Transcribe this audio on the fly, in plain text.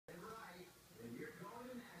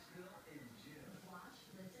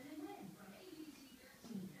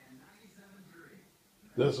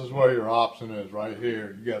This is where your option is right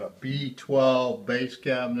here. You got a B12 base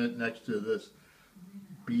cabinet next to this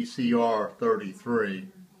BCR 33,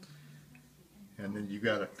 and then you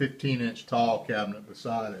got a 15-inch tall cabinet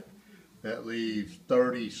beside it. That leaves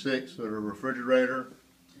 36 for the refrigerator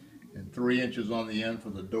and 3 inches on the end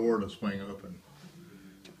for the door to swing open.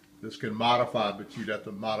 This can modify, but you'd have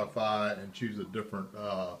to modify and choose a different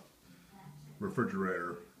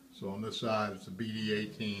refrigerator. So on this side it's a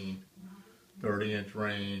BD18, 30-inch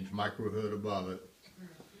range, micro hood above it.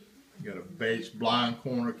 You got a base blind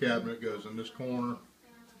corner cabinet goes in this corner.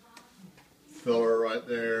 Filler right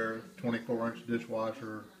there, 24-inch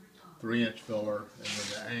dishwasher, 3-inch filler, and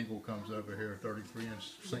then the angle comes over here,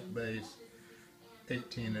 33-inch sink base,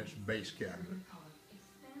 18-inch base cabinet.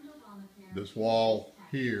 This wall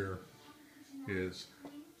here is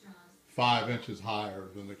 5 inches higher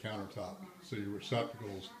than the countertop, so your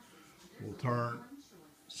receptacles will turn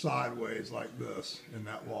sideways like this in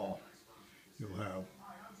that wall. You'll have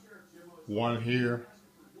one here,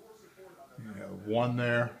 you have one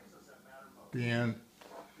there at the end,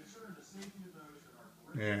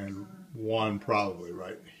 and one probably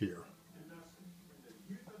right here.